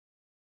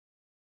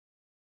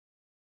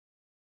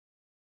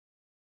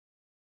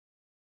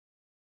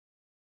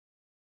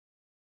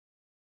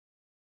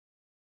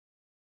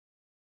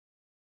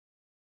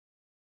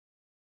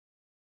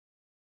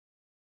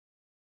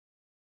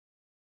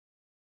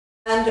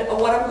And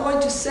what I'm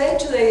going to say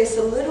today is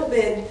a little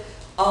bit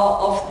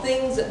of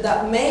things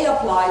that may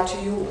apply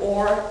to you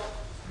or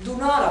do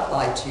not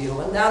apply to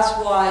you. And that's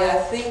why I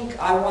think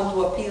I want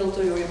to appeal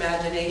to your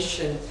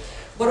imagination,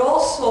 but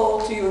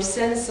also to your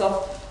sense of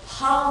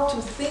how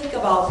to think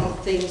about these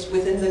things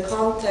within the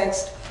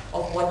context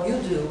of what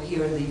you do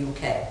here in the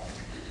UK.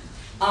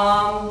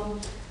 I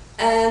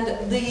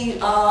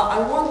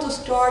want to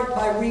start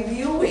by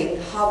reviewing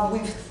how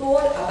we've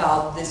thought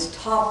about this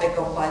topic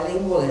of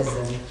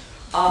bilingualism.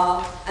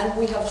 And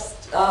we have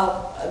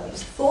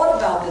thought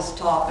about this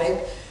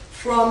topic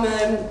from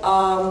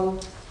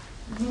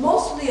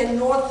mostly a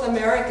North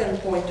American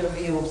point of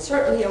view,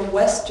 certainly a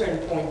Western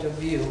point of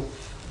view.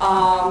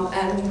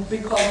 And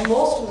because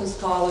most of the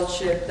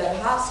scholarship that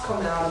has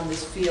come out in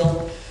this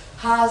field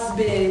has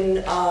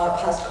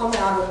come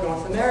out of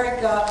North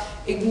America,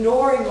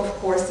 ignoring, of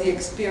course, the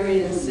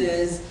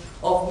experiences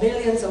of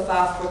millions of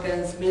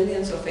Africans,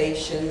 millions of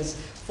Asians,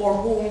 for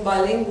whom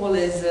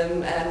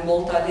bilingualism and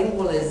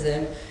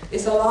multilingualism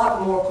is a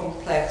lot more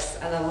complex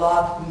and a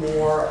lot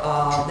more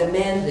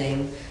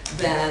demanding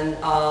than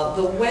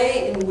the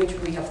way in which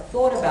we have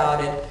thought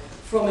about it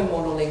from a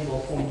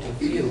monolingual point of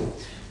view.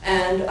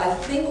 And I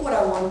think what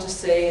I want to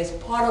say is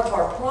part of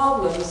our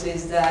problems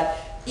is that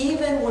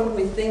even when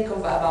we think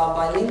about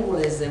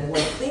bilingualism,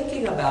 we're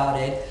thinking about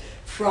it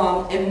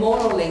from a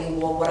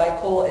monolingual, what I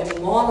call a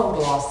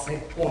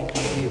monoglossic point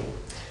of view.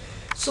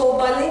 So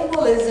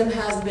bilingualism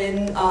has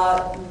been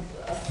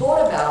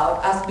thought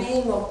about as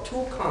being of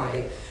two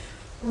kinds.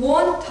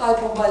 One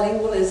type of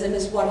bilingualism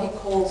is what he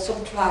calls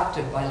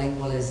subtractive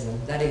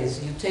bilingualism. That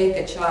is, you take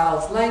a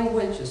child's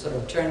language, you sort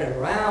of turn it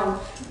around,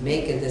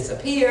 make it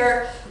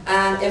disappear,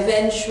 and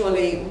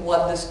eventually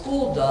what the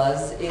school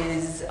does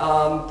is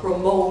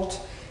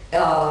promote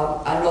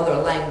another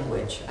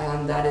language,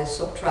 and that is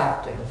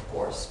subtractive, of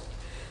course.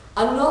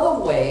 Another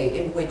way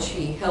in which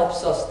he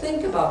helps us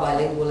think about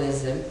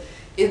bilingualism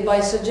is by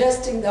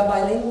suggesting that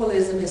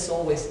bilingualism is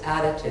always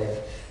additive.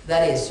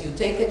 That is, you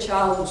take a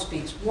child who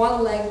speaks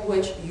one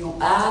language, you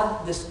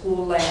add the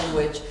school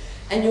language,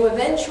 and you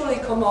eventually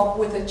come up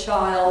with a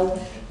child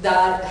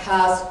that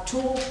has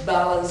two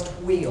balanced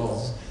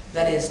wheels.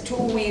 That is, two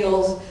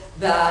wheels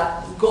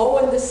that go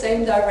in the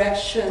same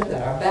direction,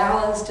 that are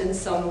balanced in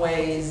some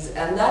ways,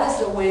 and that is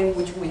the way in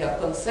which we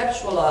have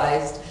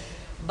conceptualized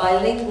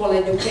bilingual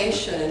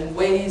education and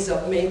ways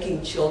of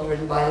making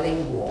children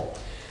bilingual.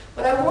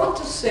 But I want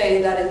to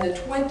say that in the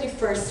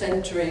 21st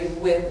century,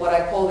 with what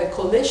I call the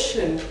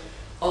collision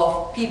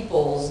of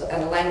peoples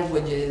and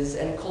languages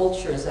and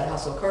cultures that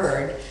has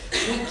occurred,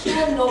 we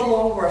can no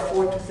longer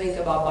afford to think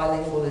about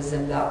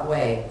bilingualism that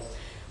way.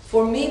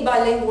 For me,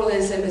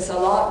 bilingualism is a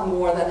lot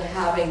more than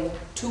having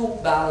two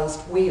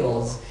balanced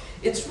wheels.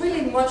 It's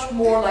really much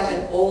more like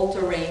an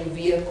all-terrain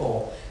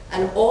vehicle.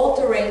 An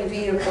all-terrain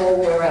vehicle,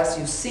 whereas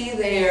you see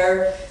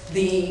there,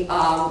 the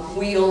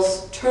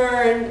wheels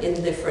turn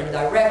in different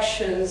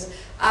directions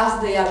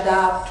as they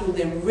adapt to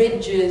the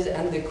ridges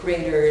and the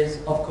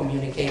craters of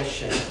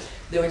communication.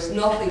 There is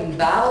nothing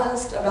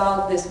balanced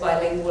about this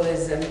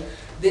bilingualism.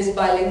 This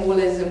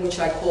bilingualism, which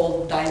I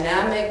call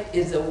dynamic,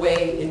 is a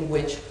way in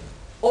which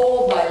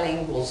all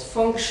bilinguals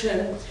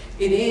function.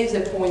 It is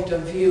a point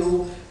of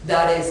view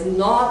that is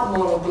not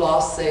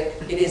monoglossic,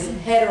 it is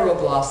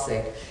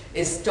heteroglossic.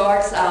 It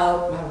starts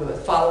out,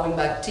 following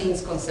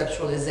Bakhtin's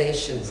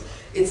conceptualizations,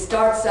 it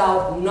starts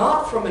out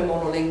not from a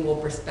monolingual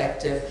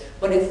perspective,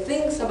 but it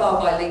thinks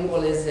about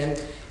bilingualism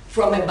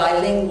from a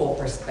bilingual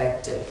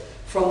perspective,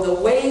 from the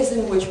ways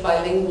in which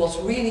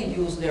bilinguals really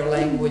use their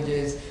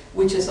languages,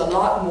 which is a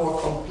lot more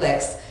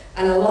complex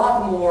and a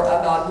lot more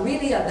about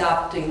really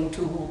adapting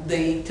to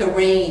the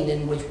terrain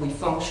in which we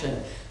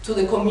function, to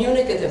the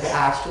communicative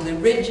act, to the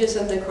ridges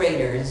and the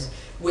craters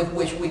with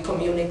which we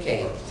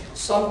communicate.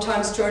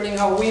 Sometimes turning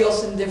our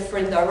wheels in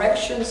different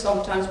directions,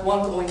 sometimes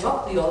one going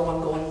up, the other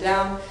one going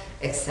down,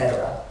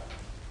 etc.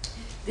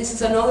 This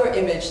is another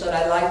image that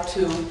I like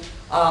to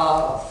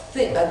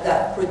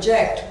that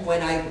project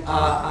when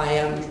I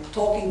am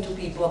talking to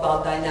people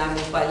about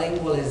dynamic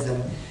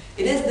bilingualism.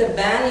 It is the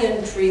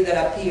banyan tree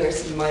that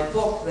appears in my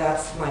book.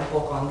 That's my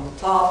book on the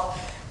top.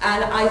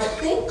 And I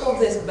think of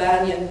this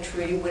banyan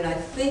tree when I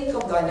think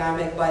of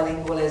dynamic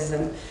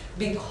bilingualism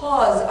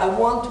because I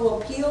want to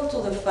appeal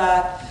to the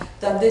fact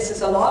that this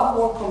is a lot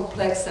more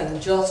complex than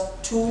just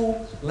two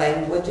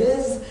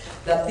languages,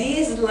 that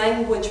these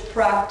language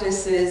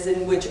practices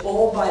in which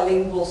all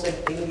bilinguals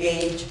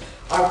engage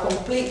are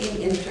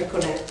completely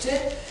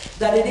interconnected,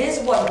 that it is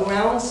what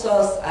grounds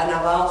us and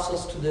allows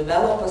us to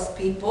develop as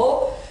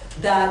people,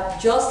 that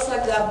just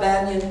like that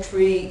banyan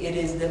tree, it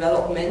is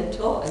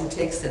developmental and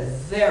takes a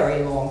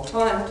very long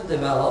time to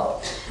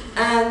develop.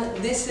 And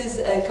this is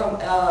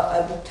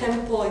a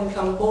temple in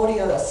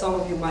Cambodia that some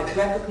of you might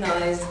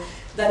recognize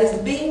that is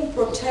being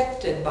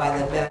protected by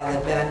the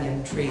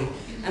banyan tree.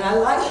 And I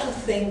like to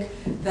think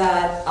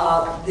that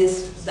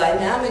this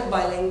dynamic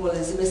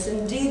bilingualism is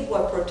indeed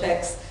what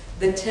protects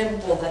the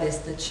temple that is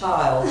the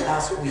child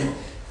as we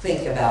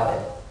think about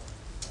it.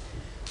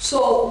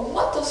 So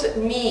what does it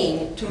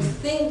mean to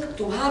think,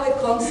 to have a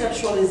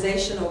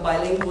conceptualization of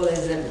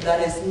bilingualism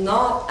that is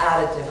not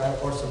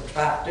additive or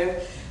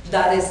subtractive,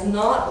 that is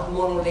not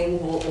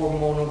monolingual or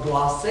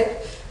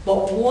monoglossic,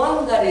 but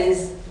one that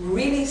is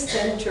really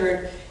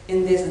centered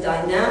in this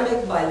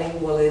dynamic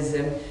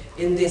bilingualism,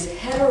 in this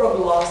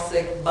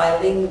heteroglossic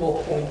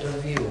bilingual point of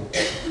view?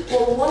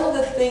 Well, one of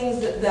the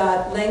things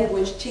that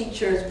language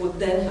teachers would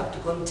then have to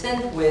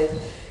contend with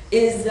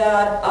is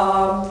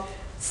that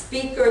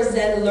speakers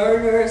and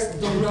learners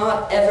do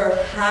not ever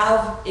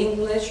have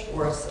English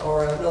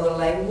or another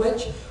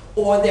language,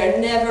 or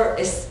they're never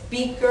a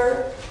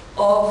speaker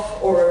of,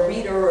 or a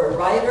reader or a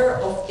writer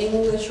of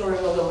English or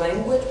another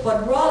language,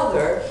 but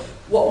rather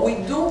what we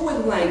do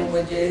with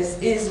languages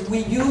is we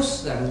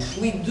use them.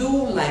 We do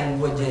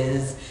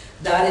languages.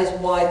 That is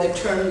why the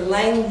term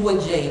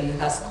languaging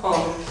has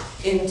come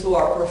into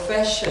our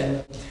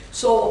profession.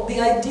 So the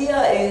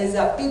idea is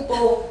that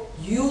people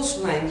use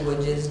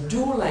languages,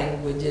 do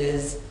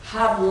languages,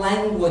 have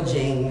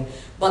languaging,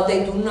 but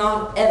they do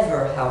not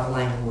ever have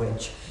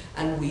language.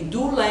 And we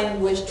do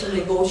language to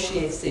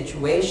negotiate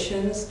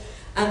situations,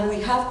 and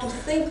we have to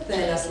think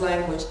then as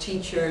language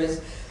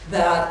teachers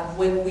that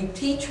when we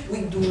teach,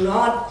 we do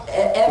not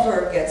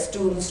ever get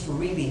students to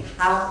really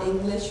have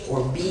English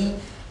or be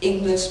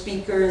English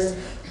speakers,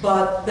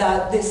 but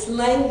that this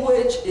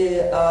language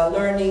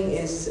learning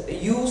is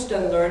used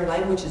and learned,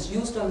 language is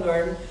used and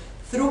learned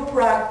through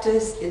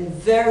practice in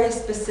very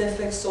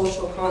specific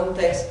social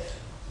contexts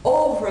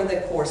over the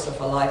course of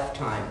a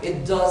lifetime.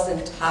 It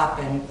doesn't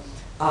happen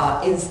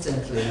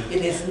instantly.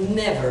 It is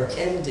never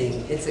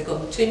ending. It's a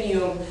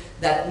continuum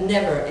that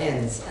never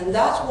ends. And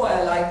that's why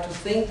I like to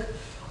think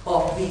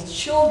of these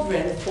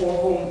children for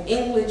whom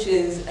English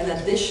is an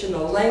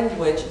additional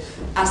language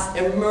as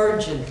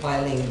emergent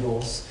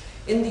bilinguals.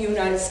 In the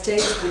United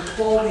States, we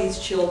call these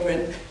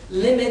children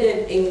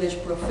limited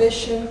English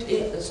proficient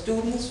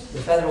students. The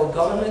federal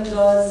government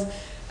does.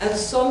 And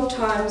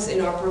sometimes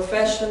in our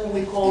profession,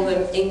 we call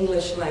them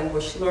English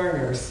language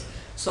learners.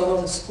 Some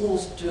of the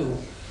schools do.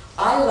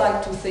 I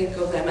like to think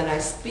of them, and I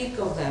speak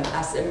of them,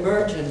 as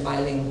emergent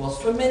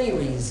bilinguals for many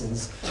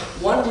reasons.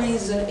 One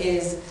reason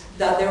is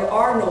that there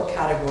are no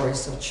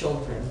categories of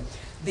children.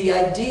 The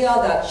idea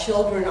that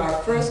children are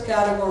first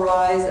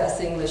categorized as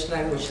English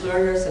language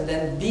learners and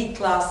then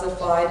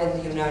declassified in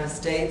the United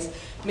States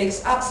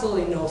makes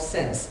absolutely no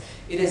sense.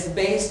 It is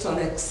based on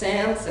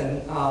exams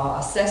and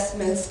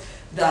assessments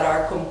that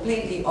are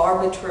completely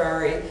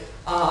arbitrary,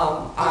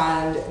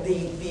 and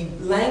the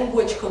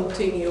language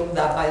continuum,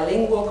 that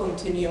bilingual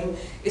continuum,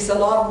 is a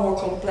lot more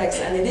complex,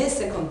 and it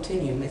is a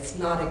continuum, it's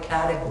not a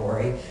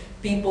category.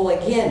 People,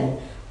 again,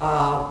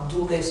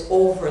 do this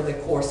over the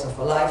course of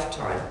a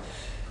lifetime.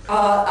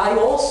 I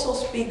also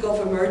speak of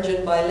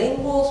emergent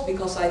bilinguals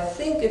because I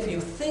think if you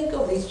think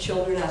of these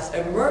children as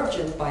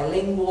emergent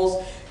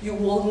bilinguals, you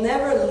will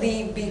never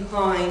leave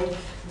behind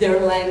their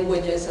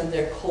languages and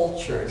their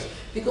cultures.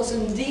 Because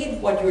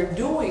indeed what you're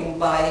doing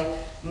by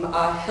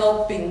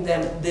helping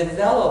them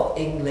develop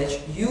English,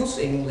 use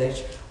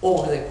English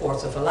over the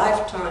course of a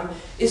lifetime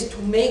is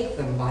to make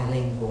them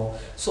bilingual.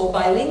 So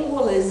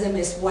bilingualism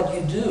is what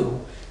you do,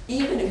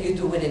 even if you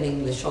do it in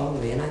English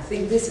only. And I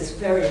think this is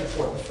very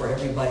important for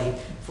everybody,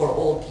 for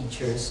all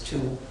teachers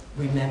to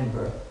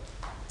remember.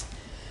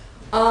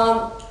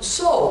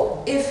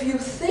 So if you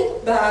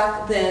think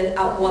back then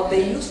at what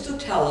they used to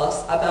tell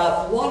us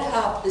about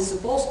what is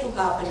supposed to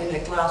happen in a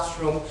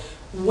classroom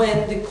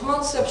when the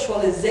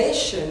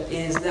conceptualization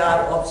is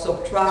that of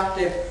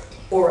subtractive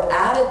or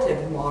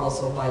additive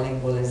models of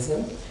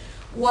bilingualism,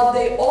 what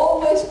they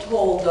always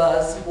told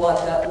us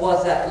was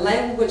that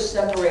language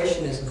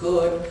separation is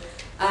good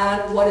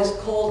and what is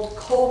called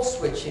code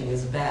switching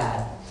is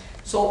bad.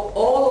 So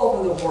all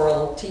over the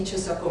world,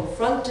 teachers are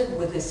confronted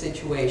with this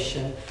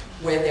situation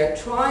where they're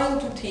trying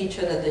to teach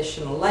an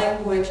additional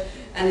language,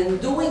 and in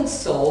doing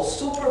so,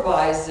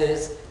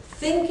 supervisors,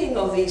 thinking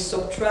of these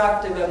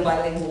subtractive and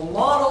bilingual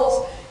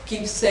models,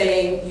 keep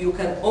saying you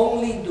can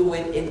only do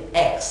it in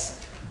X.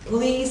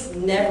 Please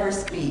never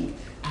speak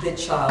the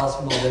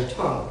child's mother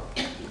tongue.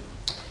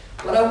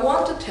 What I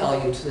want to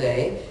tell you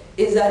today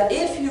is that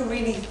if you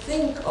really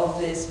think of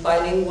this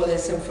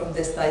bilingualism from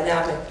this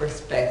dynamic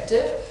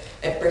perspective,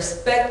 a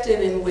perspective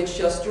in which,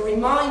 just to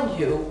remind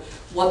you,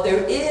 what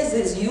there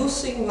is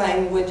using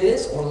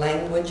languages or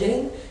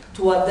languaging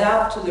to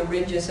adapt to the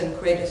ridges and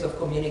craters of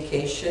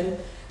communication,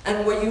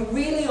 and where you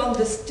really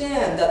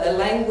understand that the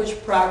language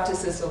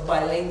practices of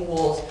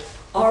bilinguals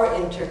are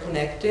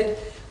interconnected,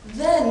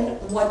 then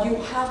what you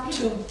have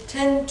to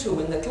tend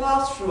to in the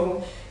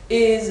classroom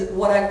is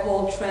what I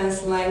call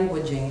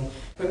translanguaging.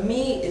 For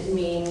me, it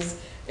means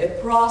a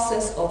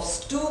process of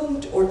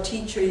student or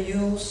teacher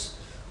use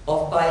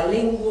of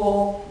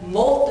bilingual,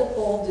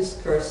 multiple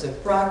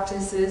discursive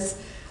practices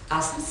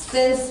as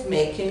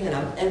sense-making, and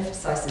I'm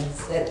emphasizing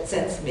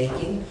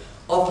sense-making,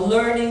 of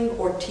learning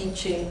or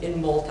teaching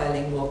in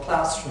multilingual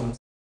classrooms.